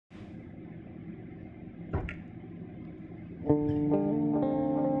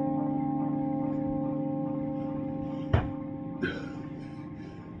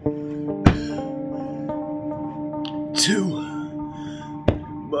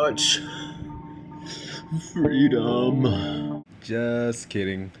much freedom. Just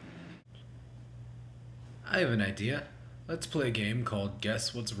kidding. I have an idea. Let's play a game called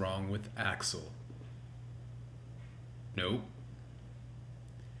Guess What's Wrong with Axel. Nope.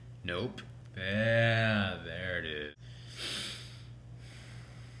 Nope. Yeah, there it is.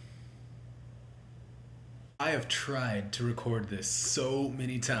 I have tried to record this so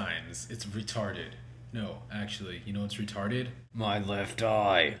many times, it's retarded. No, actually, you know what's retarded? My left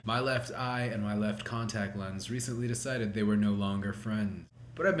eye. My left eye and my left contact lens recently decided they were no longer friends.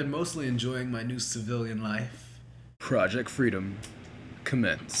 But I've been mostly enjoying my new civilian life. Projekt Freedom.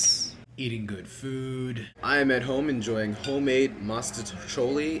 Commence. Eating good food. I am at home enjoying homemade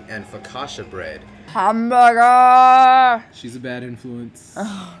mostaccioli and focaccia bread. Hamburger! She's a bad influence.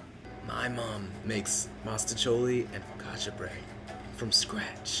 My mom makes mostaccioli and focaccia bread from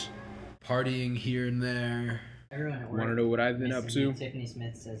scratch. Partying here and there. Want to know what I've been up to? Tiffany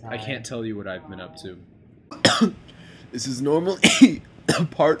Smith says hi. I can't tell you what I've been up to. This is normally a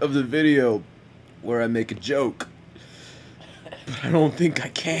part of the video where I make a joke, but I don't think I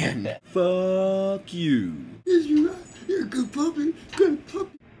can. Fuck you. Yes, you're right. You're a good puppy. Good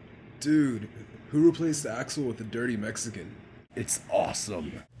puppy. Dude, who replaced Axel with a dirty Mexican? It's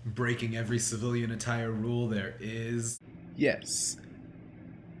awesome. Breaking every civilian attire rule there is. Yes.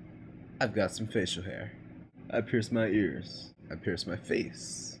 I've got some facial hair. I pierce my ears. I pierce my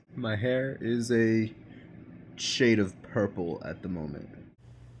face. My hair is a shade of purple at the moment.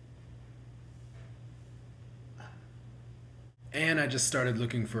 And I just started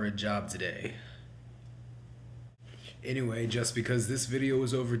looking for a job today. Anyway, just because this video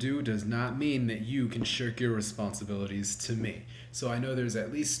is overdue does not mean that you can shirk your responsibilities to me. So I know there's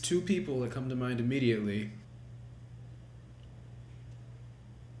at least 2 people that come to mind immediately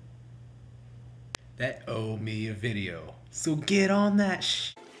that owe me a video. So get on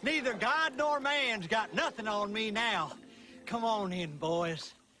that Neither God nor man's got nothing on me now. Come on in,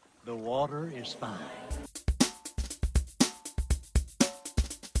 boys. The water is fine.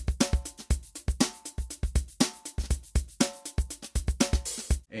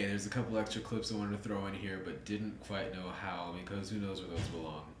 Hey, there's a couple extra clips I wanted to throw in here, but didn't quite know how, because who knows where those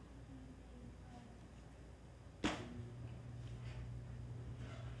belong.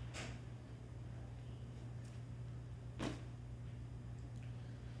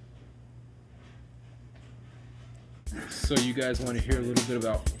 So you guys want to hear a little bit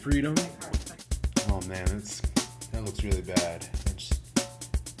about freedom? Oh man, that looks really bad. It's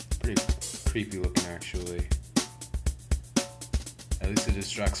pretty creepy looking actually. At least it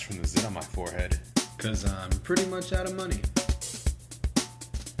distracts from the zit on my forehead. Cause I'm pretty much out of money.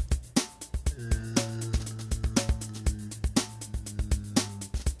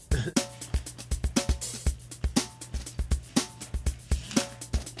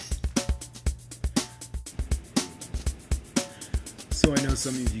 So I know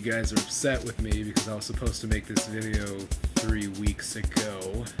some of you guys are upset with me because I was supposed to make this video 3 weeks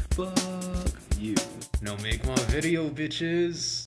ago. Fuck you. No make my video, bitches.